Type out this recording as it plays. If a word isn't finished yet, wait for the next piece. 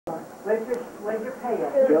Where's your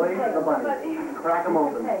pail? Billy the bunny. Crack them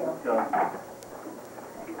open. Go.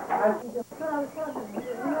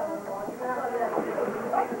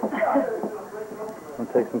 Want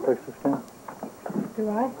to take some pictures, Ken? Do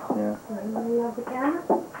I? Yeah. You have the camera?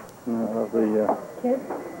 No, of the, Kids?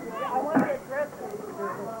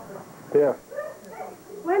 Here.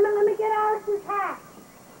 Wait a minute, let me get Alice's hat.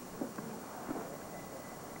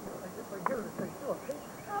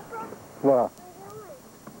 What?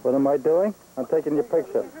 What am I doing? I'm taking your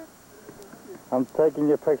picture. I'm taking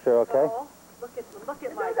your picture, okay? Look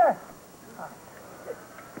at my...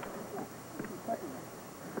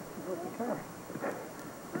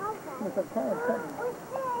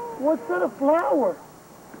 What's that, a flower?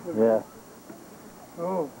 Yeah.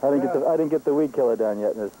 Oh. I didn't get the weed killer down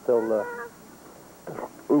yet, and it's still,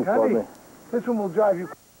 ooh, pardon me. This one will drive you.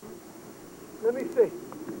 Let me see.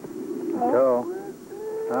 Go.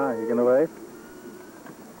 Ah, you gonna wave?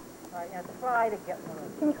 I try to get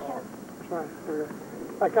one. Try.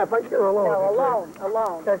 I can't get her alone. No,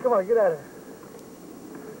 alone. Okay, come on, get out of here.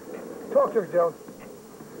 Talk to her, Joan.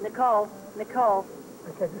 Nicole.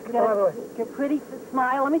 Okay, just get out of the way. Your pretty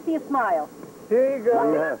smile. Let me see a smile. Here you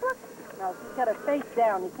go. Yeah. No, she's got her face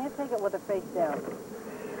down. You can't take it with her face down. I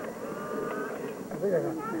think I got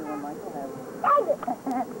it. See the one Michael has.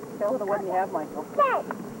 Show her the one you have, Michael. Here,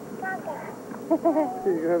 you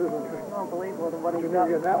can have this one. I don't believe what You he's never got.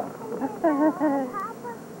 get that one.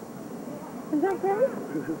 Is that okay?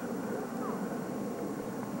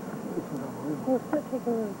 We'll still take a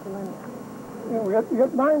little to Linda. Yeah, you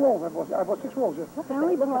got 9 rolls. I bought 6 rolls. Yeah.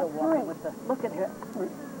 Sally Look brought at her time. with the... Look at her.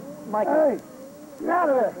 Michael. Hey, get out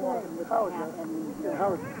of there. Howard. Yeah,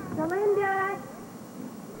 Howard. Linda!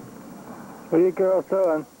 What are you girls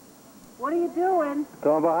doing? What are you doing?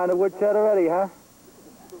 Going behind the woodshed already, huh?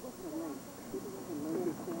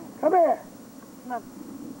 Come here. No.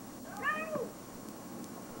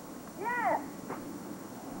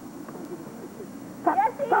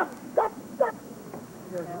 Stop.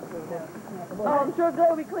 Oh, I'm sure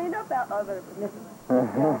glad we cleaned up that other... Yeah,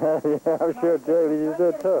 I'm sure, Jamie, you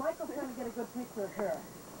did too. Michael's trying to get a good picture of her.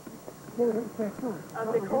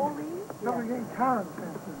 Of Nicole? Nobody getting Karen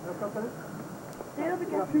fences. That's what that is? Stand up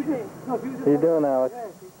against the tree. What are you doing, Alex?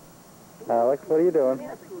 Alex, what are you doing?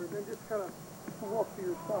 Then just kind of walk to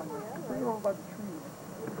your side. Bring it over by the trees.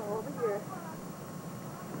 Go over here.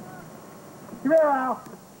 Come here, Al.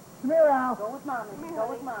 Come here, Al. Go with Mommy. Go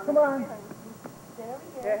with Mommy. Come on.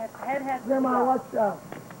 Your head has to Grandma, go. watch out.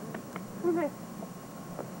 Clean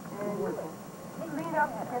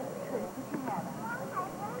up against the tree. Put your hat on.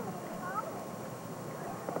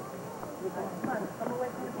 Come away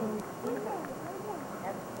from the beach.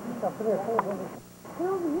 Come here, Get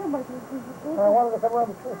over here, Michael. I wanted to come around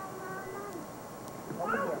the tree.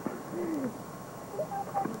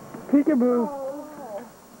 Peekaboo.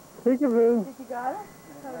 Peekaboo. Did you got it?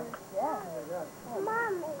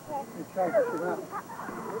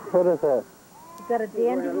 What is that? You got a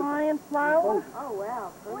dandelion flower? Oh,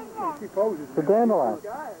 wow. She poses. The dandelion.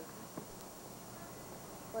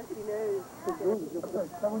 What she knows.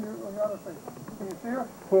 Come on your other face. Can you see her?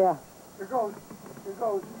 Yeah. Here goes.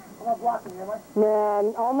 I'm not blocking you, am I?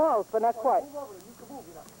 Nah, almost, but not quite. Move over. You can move,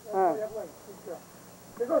 you know. All right.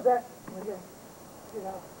 Here goes that. Get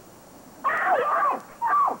out.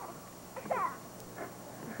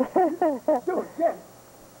 Do it.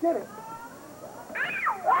 Get it.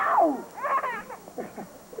 Ow!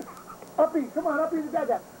 Uppy, come on, Uppy to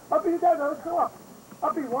Dada. Uppy to Dada, let's go up.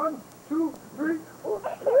 Uppy, 1, 2, 3.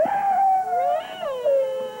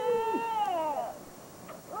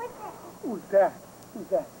 Who's that?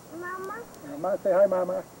 Mama? Mama, say hi,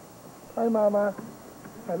 Mama. Hi, Mama.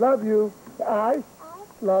 I love you. I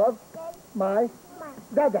love my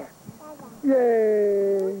Dada.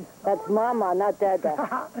 Yay! That's Mama, not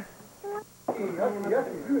Dada. Yes,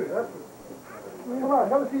 you do. Come on,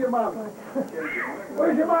 come see your mom.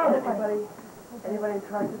 Where's your mom? Anybody in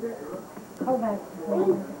charge of it? Hold on.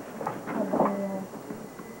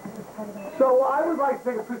 So I would like to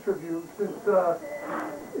take a picture of you since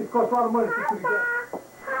it costs a lot of money to get.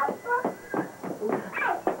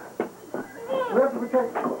 We have to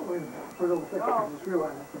protect. For those seconds, I just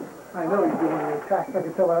realized. I know you're doing the attack. I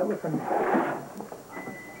can tell by listening.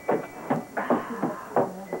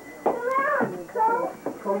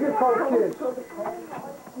 So get called kids.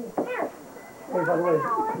 Hey, by the way,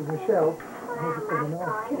 this is Michelle.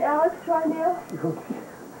 Can Alex try now?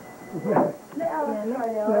 Yeah. Let Alex try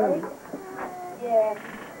now, right?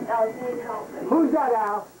 Yeah. Alex needs help. Who's that,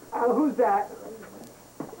 Al? Al, who's that?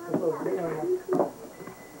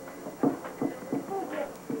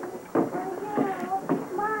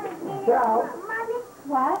 Al.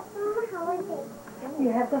 What? You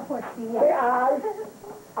have the horsey, Say yeah.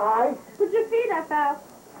 I. Put your feet up, Al.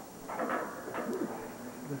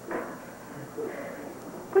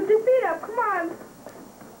 Put your feet up, come on.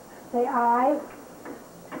 Say I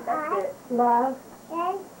That's it. love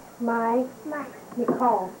my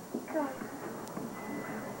Nicole.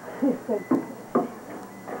 She said,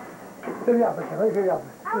 Say the opposite. Let me say the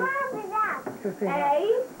opposite. Just say A,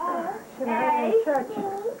 should I have in church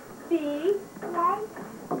B,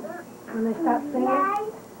 when they start singing?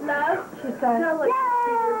 love. She said, Sound like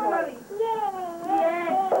Mommy.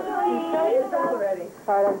 It's already.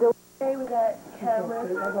 All right, I'm doing. Okay, we got I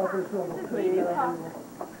cameras. thought this was Please.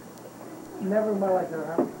 never in my life ever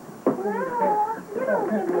happened.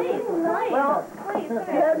 Well, please, you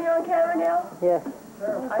have me on camera now? Yes.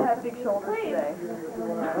 I have big shoulders today.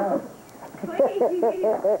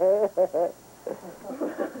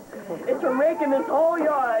 It's from raking this whole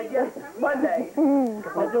yard, yes, Monday.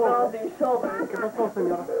 I do all these shoulders.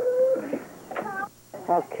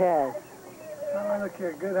 Okay. How do I look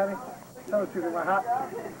here? Good, honey? Tell the truth, am I hot?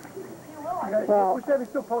 Well- We're standing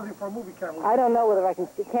still posing for a movie camera. I don't know whether I can.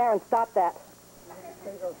 Karen, stop that.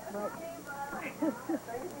 He's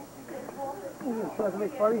trying to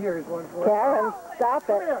make funny here. He's one for it. Karen, stop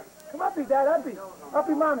Come it. here. Come uppy, Dad, uppy.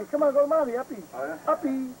 Uppy, Mommy. Come on, go, Mommy, uppy.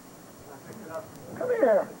 Uppy. Come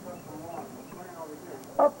here.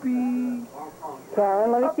 Uppy.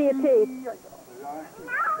 Karen, let me see your teeth.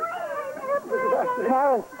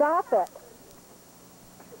 Karen, stop it.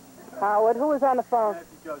 Howard, who was on the phone?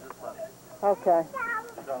 Okay.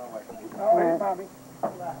 All right, Mommy.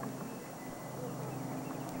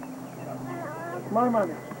 Come on,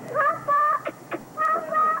 Mommy.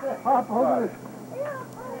 Pop, hold this.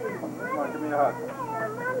 Come on, give me a hug.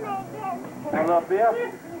 Want a beer?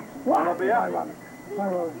 Want a beer? Hi, Mommy. Hi,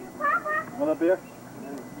 Mommy. Want a beer?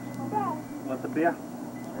 Want a beer?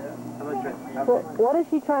 How much drink? What is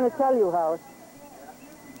she trying to tell you, Howard?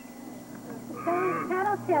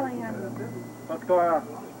 Cattle telling her. What's going on?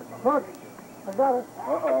 Look, I got it.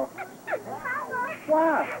 Uh-oh.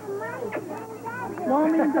 What?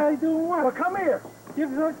 Mommy and Daddy doing what? Well, come here. Give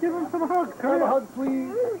him some hugs. Come here. A hug,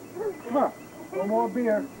 please. Come on. One more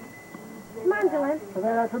beer. Come on, Dylan. And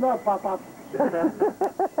then that's enough, Pop-Pop. You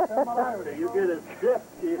get a sip.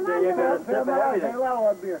 You say you got a sip of everything.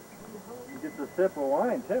 One beer. You get the sip of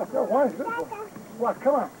wine, too. No, wine's good. What?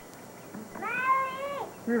 Come on.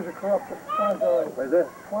 Beers are corrupted. Wine's all right. What is this?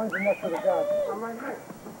 Wine's enough for the gods.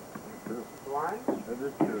 That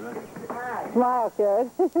is true. That's Smile, Karen.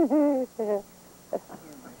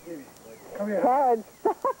 Come here. Karen,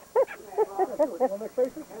 stop Want to make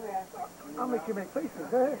faces? I'll make you make faces.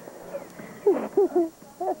 Go ahead. You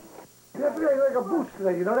have to make like a boost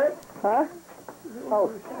today, you know that? Huh?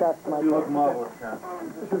 Oh, that's my. You look marvelous, Ken.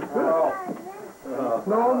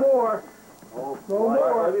 No more. Oh, No boy.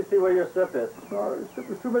 more. Let me see where your sip is. Sorry,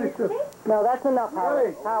 there's too many sips. No, that's enough,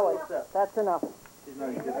 Howard. Hey. Howard, that's enough. She's not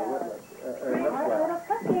even getting a lip.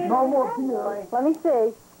 No more beer. Let me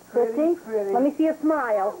see. Christy, Pretty. let me see a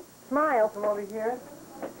smile. Smile. Come over here.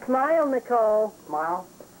 Smile, Nicole. Smile.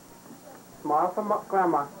 Smile from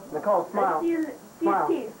Grandma. Nicole, smile. See your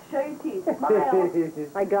teeth. Show your teeth. Smile.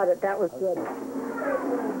 I got it. That was good.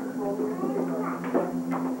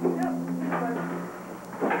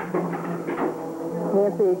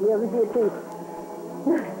 Nancy, do you ever see your teeth?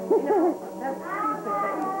 That's stupid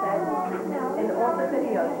that you said. In all the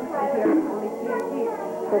videos, I hear only see your teeth.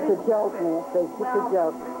 It's a joke, Nancy. It's a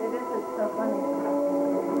joke. It isn't so funny.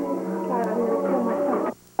 God, I'm going to kill myself.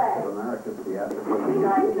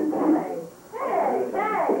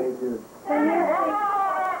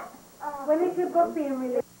 When is your book being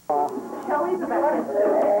released? Kelly's about it.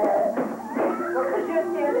 Well, because you're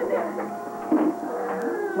standing there.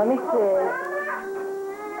 Let me see.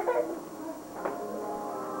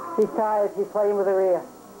 She's tired. She's playing with her ear.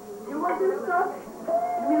 You want this stuff?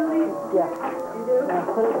 Really? Yeah. You do? Now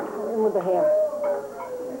put it in with the hand.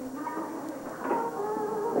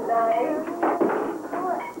 Nice.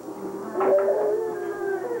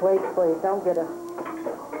 Wait, please. Don't get her.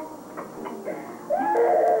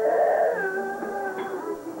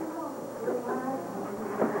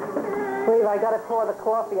 Please, I got to pour the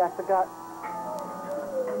coffee. I forgot.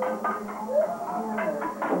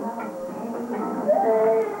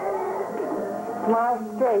 Smile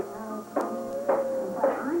straight.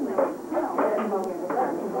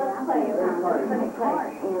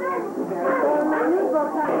 Well, my new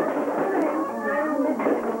book,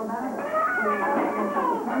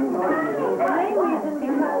 the main reason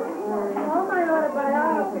because all my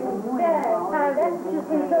autobiographies said that's just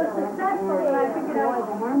been so successful that I figured I would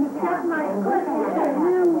have my foot into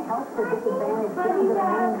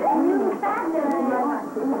a new facet in my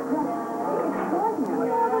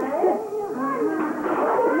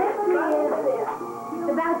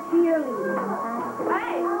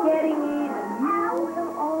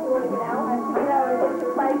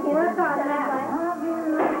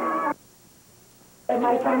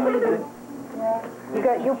Bye, I'm leaving.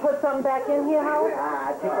 You put something back in here, Howard?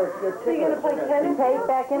 Ah, ticklish, you're So you're gonna play tennis? Tape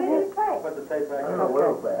back in here? Put the tape back in.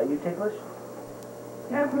 Okay. Are you ticklish?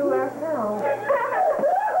 Everywhere. No.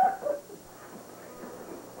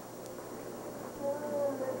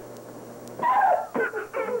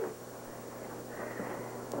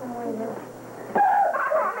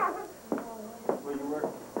 Where you work?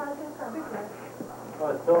 Oh,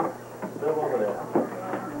 it's still over there.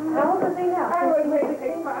 How old is he now? I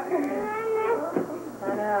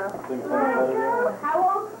know. Think something better there? How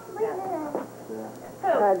old?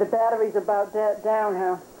 The battery's about down,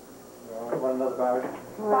 huh? Want another battery?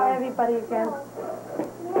 Bye, everybody again.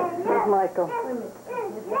 Here's Michael.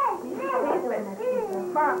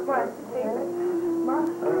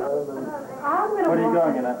 What are you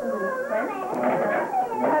going in at?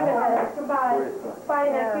 Goodbye. Bye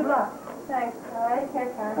now. Good luck. Thanks. All right.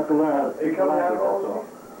 Take care. Have to learn how to speak the language, that's all.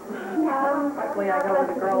 Luckily, I go with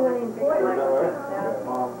the girls and speak Is that language. right?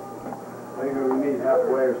 Mom, maybe we meet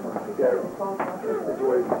halfway or something. This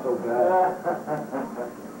situation's so bad.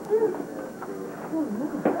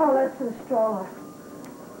 Oh, that's the stroller.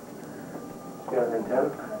 You got an antenna?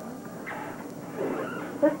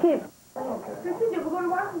 This kid. We're going to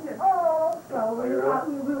Washington. Oh. Well,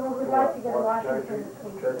 we'd like to get to Washington this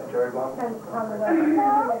week. Cherry bomb? Depends on the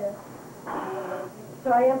weather. So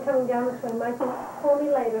I am coming down this way. Mike can call me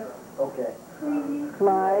later. Okay.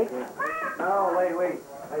 Mike. Oh, wait.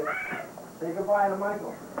 Hey, say goodbye to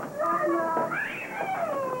Michael.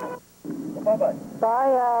 Bye-bye.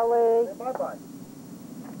 Bye, Allie. Say bye-bye.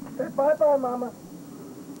 Say bye-bye, Mama.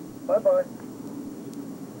 Bye-bye.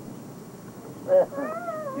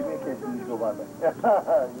 Give me a kiss and you go bye-bye.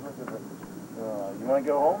 You want to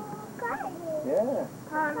go home? Yeah.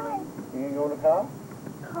 You gonna go in the car?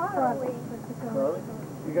 Carly.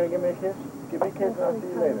 You gonna give me a kiss? Give me a kiss and I'll see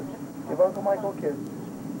you later. Give Uncle Michael a kiss.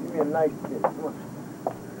 Give me a nice kiss. Come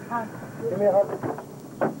on. Give me a hug.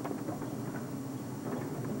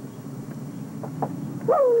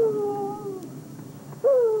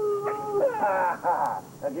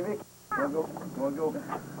 Now give me a kiss. You wanna go?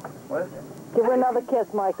 What? Give her another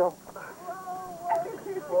kiss, Michael.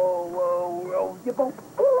 Whoa. You both.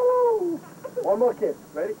 Ooh. One more kiss.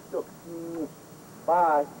 Ready? Go.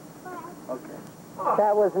 Bye. Okay.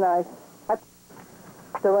 That was nice.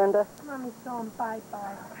 Dorinda. Mommy's going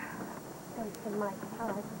bye-bye. Thanks to Mike. All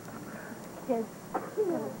right. Kids.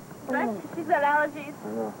 She's got allergies. I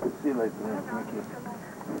know. See you later. Give me a kiss.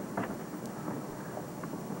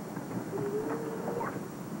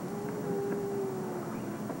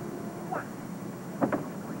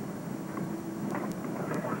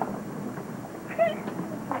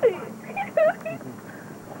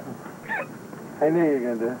 I knew you were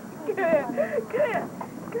going to do it. Come here.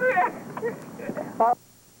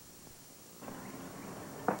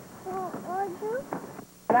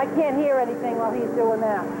 And I can't hear anything while he's doing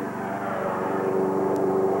that.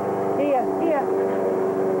 Here.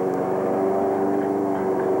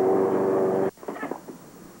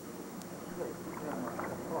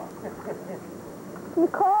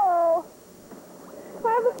 Nicole.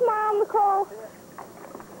 Have a smile, Nicole.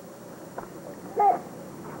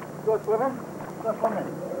 Go swimming? Go swimming.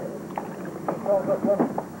 Go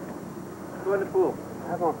swimming. Go in the pool. I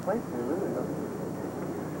have no place here, really.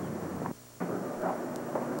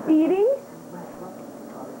 Eating?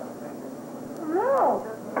 No.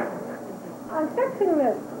 I'm fixing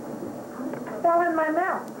this. Fell in my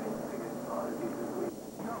mouth.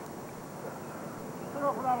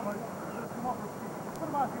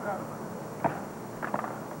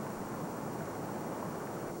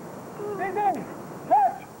 Ding!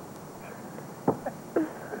 Catch!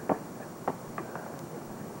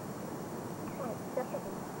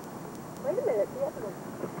 Wait a minute.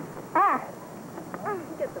 Ah!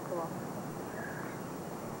 Get the ball.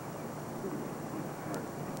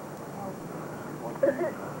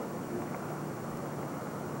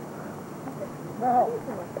 No.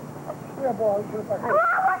 Yeah, boy. Get it back.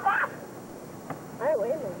 Hey,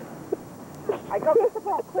 wait a minute. I go get the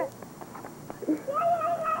ball, quick.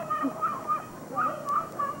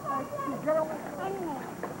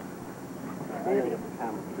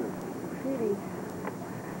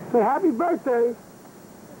 Say happy birthday.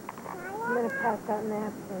 I'm going to pass out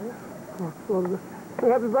napkins. Say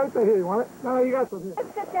happy birthday here. You want it? No, you got some here.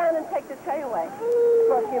 Let's sit down and take the tray away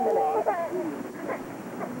for a few minutes.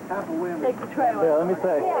 Half a win. Take the tray away. Yeah, let me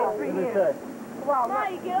say. Yeah, Let me say. well, no,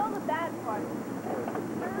 you get all the bad parts.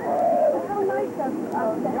 How nice of you to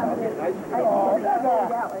have this. I didn't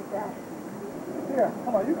get out like that. Here,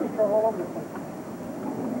 come on. You can throw all over the place.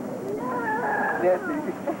 Yes,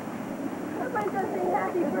 friend does say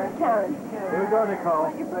happy birthday, Karen. Here we go, Nicole.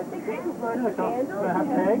 Your birthday cake is burning Here, Nicole. candles. You have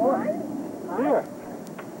cake? Here.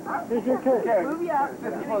 Here's your cake. Move you up.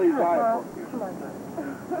 This is for these guys.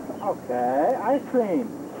 Okay, ice cream.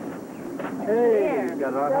 Hey, you got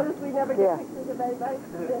it on? Notice we never get pictures of anybody.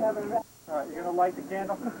 They have a All right, you're gonna light the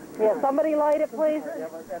candle? Yeah, somebody light it, please.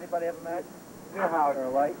 Anybody have a match? Yeah, Howard. Or a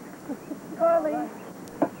light? Carly.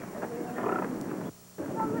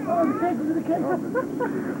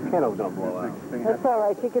 Candles don't blow out. That's all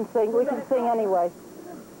right, she can sing. We can sing anyway.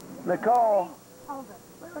 Nicole.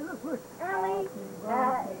 Ellie.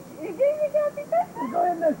 You gave me happy birthday. Go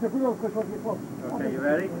ahead next. If we don't push, we'll get close. Okay, you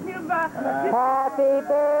ready? Happy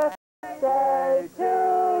birthday to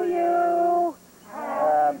you.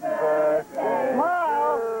 Happy birthday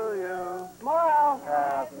Smile. to you. Smile.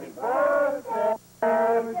 Happy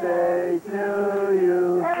birthday to you.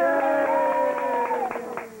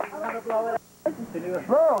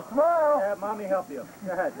 Smile, smile. Have mommy help you.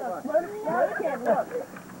 Go ahead. Come on.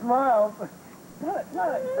 Smile.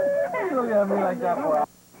 Look at me like that, boy.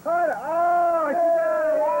 Oh, she got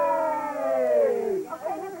it!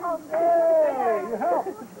 Hey, you help.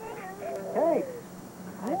 Cake.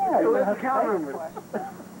 Yeah, you Where's have the counter room? You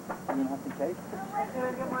gonna have some cake?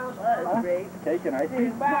 Cake and ice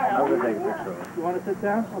cream? I'm gonna take a picture. You want to sit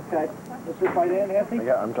down? Okay. Let's sit by there, Nancy. I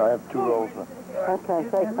have 2 rolls. Okay,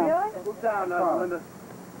 say something. Move down now, Linda.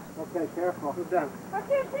 Okay, careful. Move down. I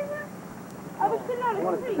can't see that. I was sitting on I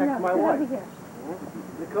want the to street. sit next to my wife.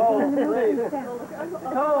 Nicole, please.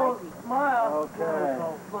 Nicole, smile. Okay.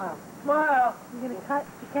 Smile. You gonna cut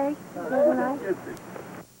the cake? Tonight?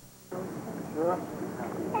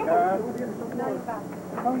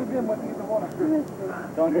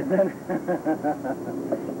 Gunga then.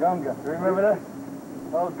 Gunga. Remember that?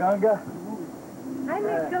 Oh, Gunga. Hi,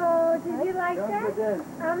 Nicole. Did you like Gunga that?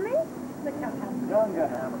 then. Me? Look how happy. Gunga.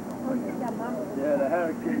 Oh, you got mama. Yeah, the hair.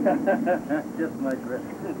 Just my dress.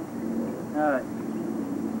 All right.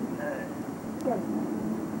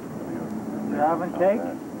 You having cake?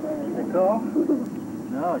 Nicole?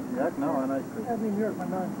 No, Jack, no, on ice cream. That'd be New York, my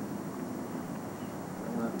man.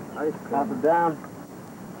 Ice cream. Pop it down.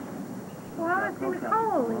 Well, I see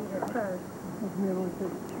Nicole will eat it first. That's me, I don't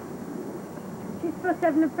think. She's supposed to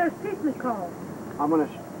have the first piece, Nicole. I'm gonna,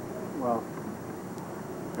 well,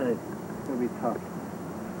 hey, it's gonna be tough.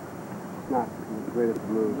 It's not the greatest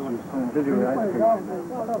blues. She's busy with ice cream.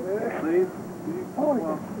 Please. Oh,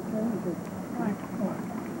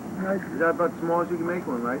 Is that about the smallest you can make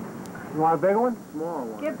one, right? You want a bigger one? Small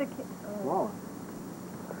one. Give the kid. Smaller.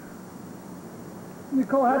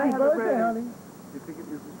 Nicole, happy birthday, honey. You think it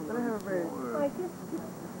is this one? I have a bird. Or- I just...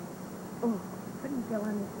 Oh, couldn't go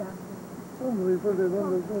on this down.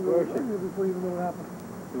 Unbelievable. Before you even know what happened.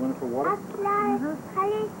 You want it for water?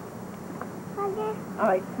 All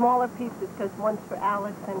right, smaller pieces, because one's for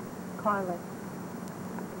Alex and Carla.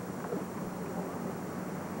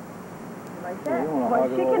 Like Yeah, that. you wanna Well,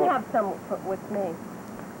 hog it she all can up. have some with me.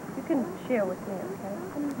 You can share with me, okay?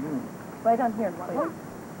 Right on here, please.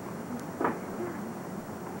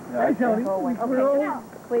 Hey, Tony. Go away. We're all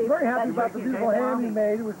Please. very happy That's about the yours. beautiful ham you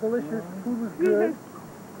made. It was delicious. Food was good.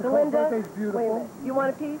 Nicole's Belinda, birthday's wait a beautiful. minute. You want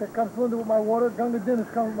a piece? That comes Belinda with my water. Gunga dinner's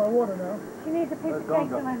coming with my water now. She needs a piece of cake,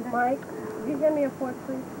 Belinda. Mike, will you hand me a fork,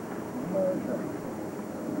 please?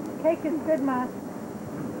 Cake is good, Ma.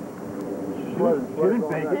 She didn't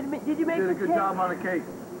bake it. Did you make Did a the good cake? job on the cake.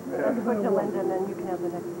 That's for Belinda, and then you can have the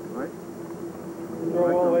next one. Right? Go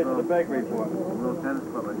all the way to the bakery for it. Little tennis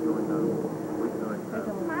club I joined on.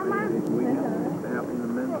 They have in the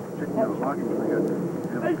men's chicken locker room. They got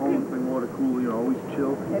have a phone thing, water cool, you know, always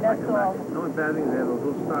chill. Okay, that's all. The only bad thing is they have those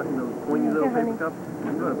little stock, you know, pointy little paper cups.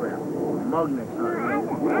 I'm gonna bring a mug next time.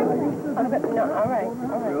 No, all right,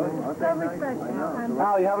 all right. So refreshing.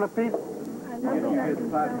 Al, you having a piece?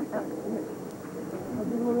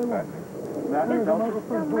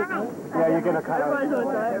 Yeah, you're gonna kind Everyone's of, on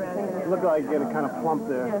dry around here. look like you're gonna kind of plump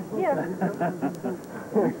there. Yeah.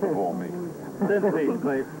 Call me. Thin piece,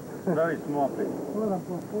 please. Very small piece.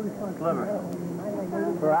 Sliver.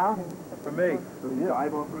 For Al? For me. Give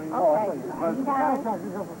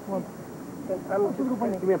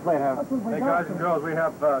me a plate, Al. Hey, guys and girls, we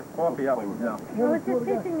have coffee up now. I was just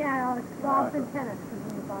thinking, Alex, golf and tennis.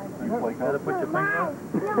 Better put your finger up.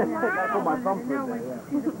 I put my thumb through there, yeah.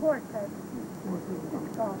 She's a court, but...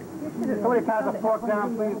 Somebody pass a fork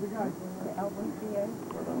down, please.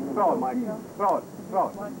 Throw it, Mike. Throw it. Throw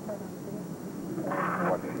it.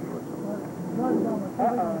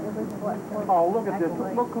 Oh, look at this.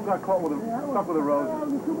 Look who got caught with stuck with a rose.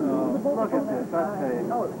 Look at this. That's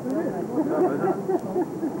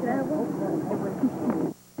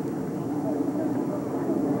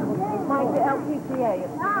Mike, the LPGA.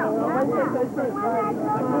 Wednesday, Thursday, Friday.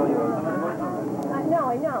 No,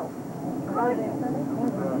 I know. Friday.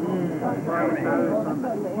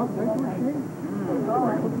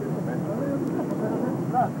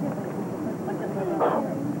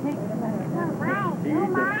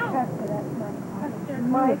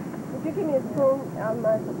 Mike, would you give me a spoon? I'll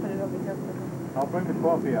put it over here. I'll bring the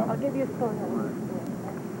coffee out. I'll give you a spoon.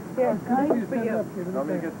 Here, for you. Want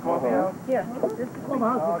me to get the coffee out? Here. Come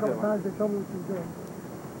house a couple times, they told me what she's doing.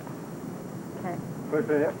 Okay. Push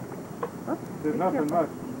it. There's nothing much.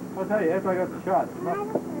 I'll tell you, after I got the shot,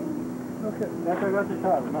 nothing. Okay. After I got the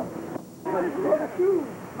shot, nothing.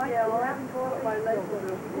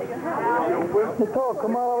 Nicole,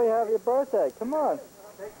 come on over here, have your birthday. Come on.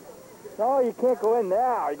 No, you can't go in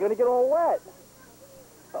now. You're going to get all wet.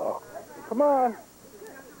 Oh, come on.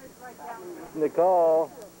 Nicole.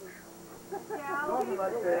 Oh,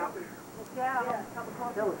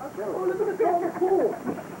 look at the girl in the pool.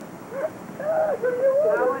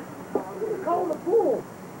 Go in the pool.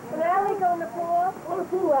 Can Allie go in the pool? Go in the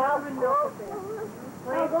pool, Al.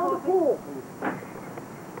 Al, go in the pool.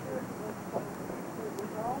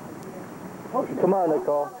 Come on,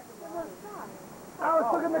 Nicole. Alice,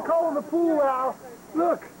 look at Nicole in the pool, Al.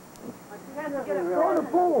 Look. Go in the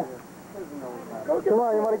pool. Come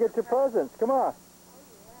on, you want to get your presents. Come on.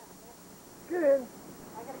 Get in.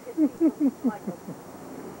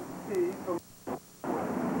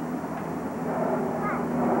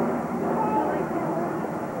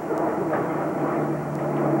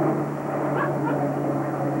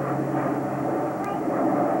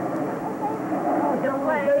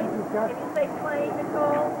 Can you say play,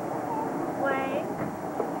 Nicole? Play.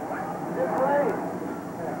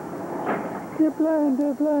 They're playing,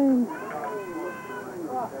 they're playing.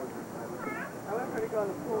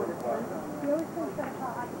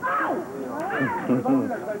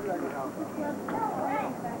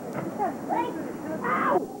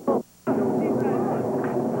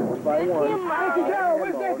 By one. Nancy Joe,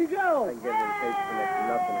 where's Nancy Joe? I can get them cakes for next to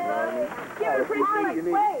nothing, you know what I mean? Give her Christmas. You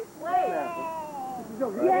need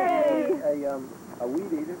Yay. a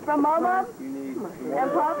weed eater. From Mama You need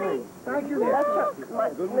and Poppy. Thank you, That's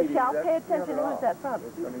Nancy. from Michelle. Pay attention. Who's that from? I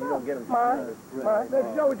mean, you don't get them. Ma?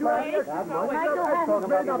 Nancy Joe, would you like this?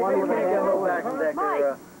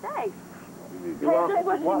 Mike, thanks. You're welcome. That's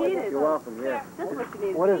what she needed. You're welcome, yeah. That's what she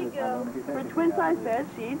needed. What is it? For twin-size bed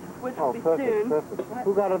sheets, which will Oh, be perfect, soon. perfect.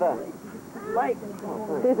 Who got her that? Mike.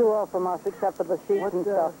 These are all from us, except for the sheets and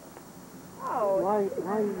stuff. Why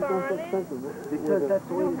are you doing so expensive? Because that's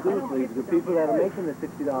the way you do it, please. The people that are making the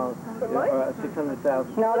 $60 or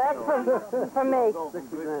 $600,000. No, that's for me.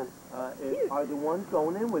 60 grand. Are the ones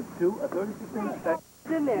going in with a 36-inch spec?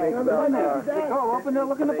 It's in there. Oh, open there,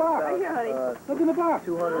 look in the box. Right here, honey. Look in the box.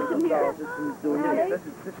 $200 just from doing this.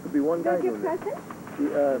 This could be one guy doing this. Oh,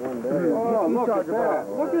 look at that.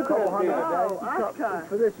 Look at that. Oscar.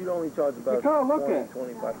 For this, you'd only charge about Nicole, look at.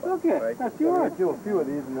 25 bucks. Look at. Right? That's yours. Do a few of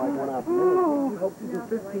these in like 1 afternoon. You hope to do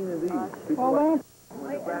 15 of these. People Hold on.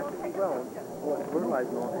 when the grass is growing, or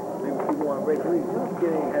fertilizing on, maybe people want to break leaves. Just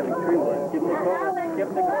getting heavy tree work. Give them a call. Give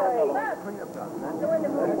them a call. Clean up job. That's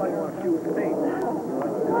why you want few space.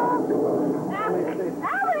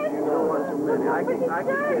 You don't want too many. I can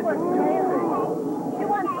get 2 space. She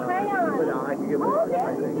wants crayons. But I can give them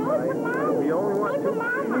I think, right? We only want 2.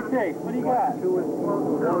 Let me take. What do you got? 2 is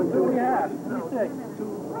What do you have? Let me take.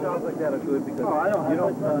 2 jobs like that are good because Oh, I don't you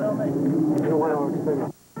don't want to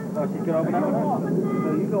experience. Oh, she can open up with that? So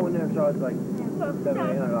you go in there and charge like $700,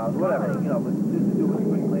 $800, whatever, you know, but just to do a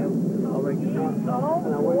spring clam, I'll bring you. Oh,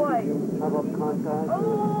 boy. Have a contact.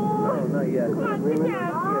 No, not yet. Agreement?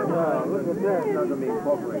 Yeah, look at that. It's not going to be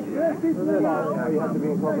incorporated yet. You have to be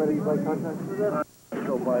incorporated by contract?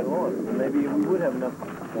 Go by law. Maybe we would have enough.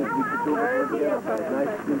 We could do it together.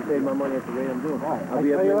 Nice to save my money at the rate I'm doing. I'll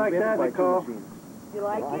be able you to like that, buy 2 Nicole? machines. You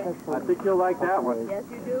like it? I think you'll like that one. Yes,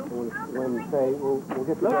 you do. When we say, we'll get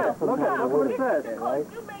Look together at it. Look at it. Look what it says. right?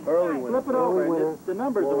 Early winter. Flip it over. The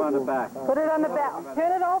numbers are on the back. Put it on the back.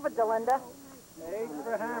 Turn it over, Delinda. H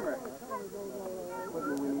for hammer.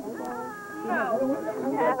 Hammer.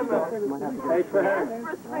 H for hammer.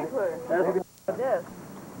 For sprinkler. That's This.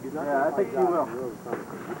 Yeah, I think she will.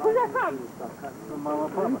 Who's that from? From Mama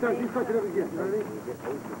Papa. You touch it up again, you ready?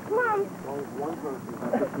 Mom.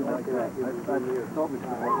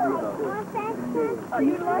 Oh,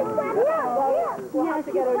 you like that? Yeah. We'll have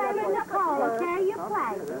to get her Play another with one. Nicole, okay? You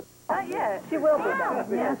play. Not yet. She will be though.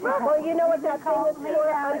 Yes. Well, you know what that thing is for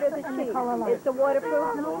under the sheet? It's a waterproof.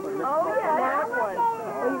 Oh, yeah. That one.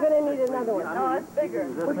 Well, you're going to need another one. No, it's bigger.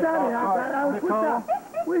 What's that, Al? What's that?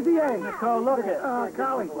 Where's the A? Nicole, look at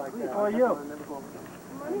Collie. for you.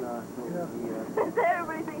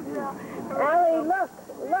 Everybody thinks so. Allie, look,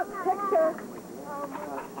 picture.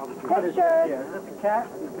 Picture. Is this a cat?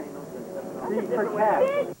 C for cat.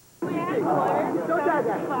 Show Dad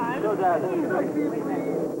that. Show Dad that.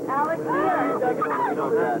 Alex, here. Show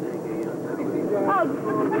Dad. Oh,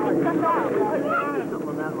 stuck out.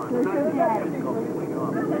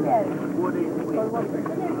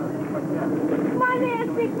 Come on,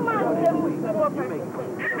 Nancy, come on.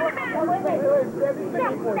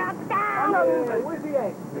 Where's the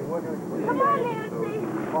egg? Come on, Nancy.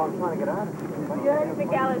 Oh, I'm trying to get out of here. I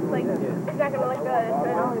think Alex, like, it's not gonna look good.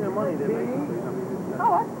 Oh,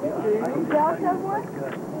 what? Did Alex have one?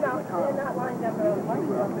 No, they're not lined up at all.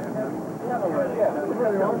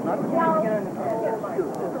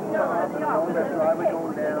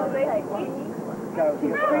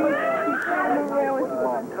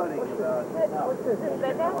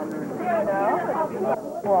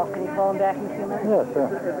 Walk, can you call him back in a few minutes? Yeah, sure.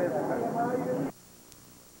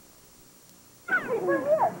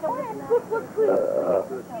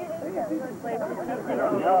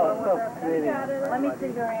 Let me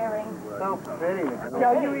see your earrings. So pretty.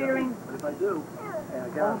 Show your earrings. If I do,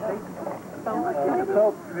 So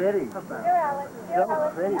pretty. So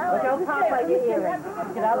pretty. Show Papa your earrings.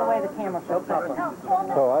 Get out of the way of the camera. Show Papa.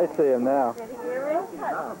 Oh, I see him now.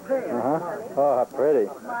 Uh-huh. Oh, how pretty.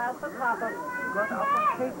 Smile for Papa.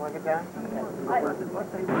 Want to get down?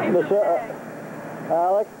 Michelle,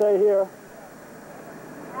 Alex, stay here.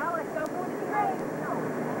 Alex, don't move the train.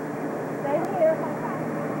 Stay here.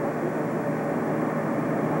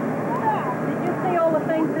 Did you see all the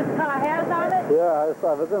things this car has on it? Yeah, it's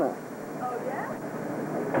stuff, isn't it? Oh, yeah?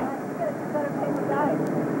 Better pay the guy.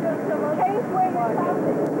 Change where you're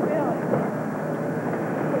stopping.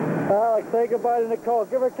 Alex, say goodbye to Nicole.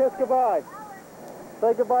 Give her a kiss goodbye.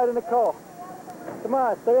 Say goodbye to Nicole. Come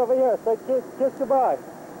on, stay over here. Say kiss goodbye.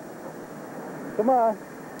 Come on.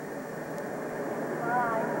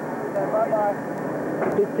 Bye-bye.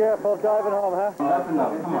 Be careful driving home, huh? That's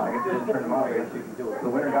enough. Come on. Just turn them off. You can do it. The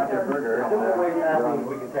winner got their burger.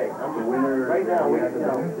 We can take. The winner. Right now, we can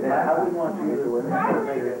know. I wouldn't want you to win. Do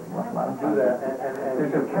that. And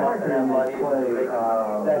there's some character in like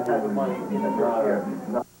that type of money in the draw.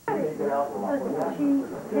 She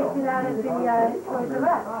takes it out of the Toys R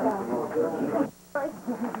Us.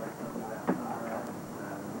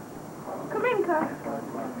 Come in, Carl.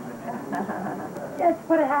 Just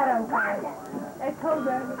put a hat on, Carl. I told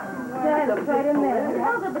her. Yeah, it's right in there. I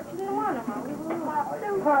told her, but she didn't want it,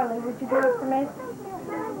 Mom. Carly, would you do it for me?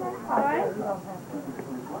 All right.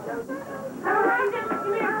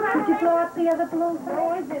 Did you blow up the other balloon? No,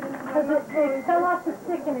 I didn't. Because it fell off the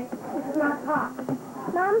stick and it's not hot.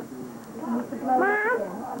 Mom? Mom?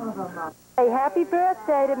 Say happy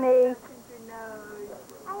birthday to me.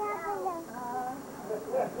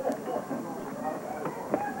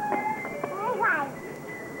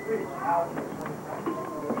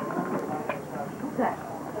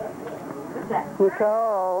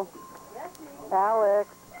 Nicole. Alex.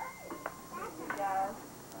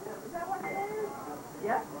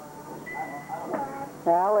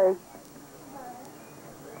 Allie.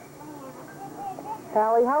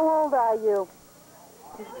 Allie, how old are you?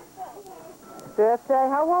 Birthday,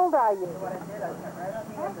 how old are you?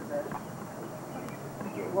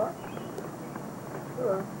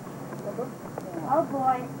 Oh,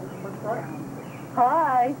 boy.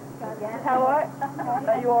 Hi. How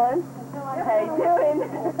are you on? How you doing?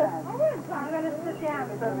 I'm going to sit down.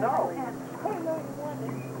 No.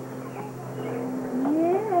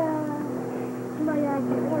 Yeah. My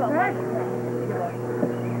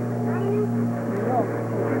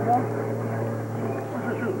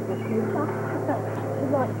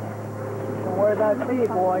Don't worry about Steve,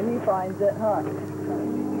 boy. He finds it, huh?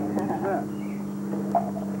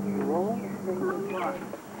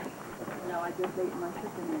 No, I just ate my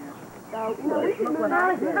chicken there. So, you know, we can move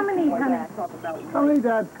Alex, come and eat, honey. Come and eat,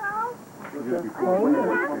 Dad.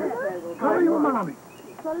 How are you, Mommy?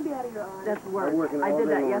 That's work. I did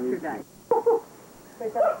that yesterday.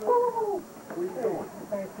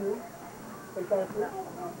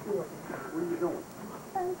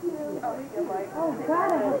 Oh,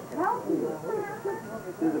 God, help you.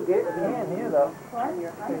 There's a can here, though.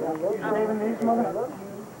 Saving these, mother?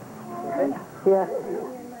 Yeah.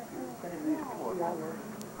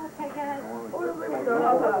 Okay, guys.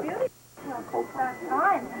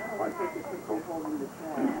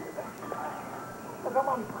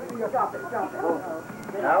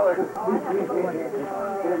 Alex.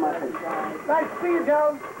 Nice to see you, Joe.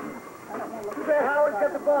 Too bad Howard's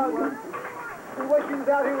got the bug. We wish he was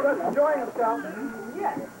out here with us enjoying himself.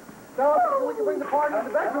 Yeah. So we can bring the party to the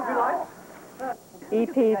bedroom if you like.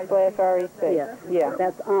 EP/REC. Yes. Yeah.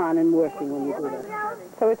 That's on and working when you do that.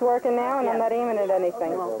 So it's working now, and I'm not aiming at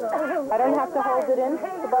anything. I don't have to hold it in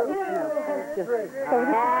the button. Just So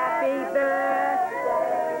happy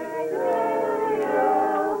birthday to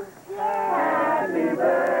you. Happy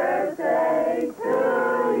birthday to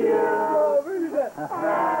you.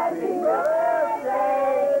 Happy birthday,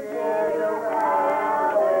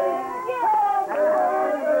 dear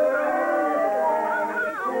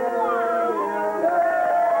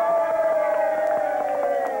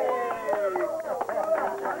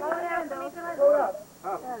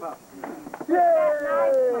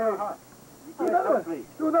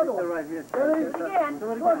Do another one. Right here. Ready? Again.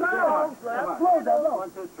 Slow down. One,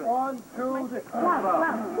 two, three. 1, 2, 3.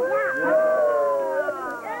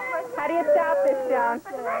 How do you stop this, John?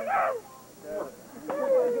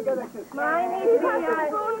 Mine needs to be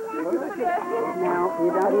now, you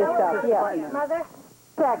don't you stop. Yeah. Mother?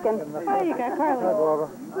 Second. Oh, you got Carla.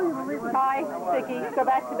 Hi, Vicky. Go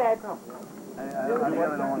back to bed.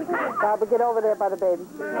 Barbara, get over there by the baby.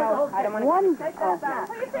 No, I don't want to. Put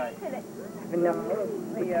your face in it. No.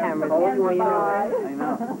 The camera's on. You know. I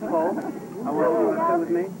know. Paul? I want you to sit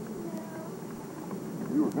with me.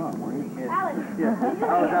 You were gone, weren't you? Yeah. I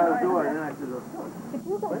was out the door, and then I said,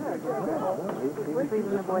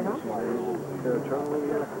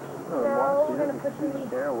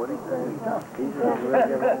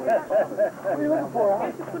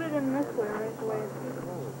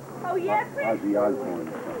 Oh, yeah, Chris? Ozzy Osbourne.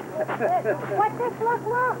 What's this? Look.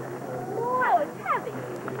 Oh, it's heavy.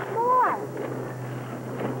 More.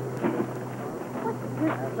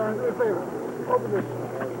 John, do me a favor. Open this.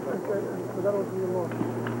 Okay, because I don't see you alone.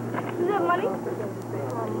 Is it money?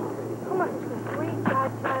 Come on. Sweet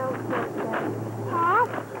godchild birthday. Huh?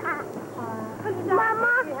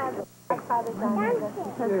 Mama? Godfather John.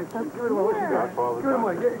 Yeah, give it away. What you got? Give it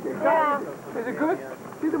away. Yeah. Is it good?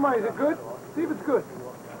 See the money. Is it good? See if it's good.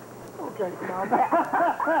 Okay. Give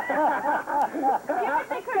it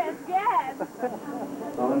to Chris, yes.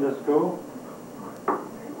 Belinda school?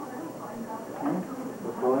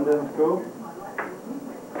 Was Belinda in school?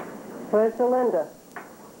 Where's Belinda?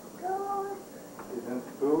 She's in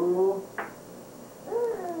school.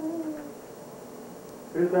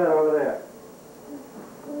 Who's that over there?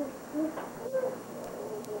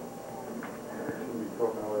 Shouldn't be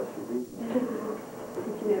talking while she's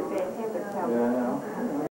eating.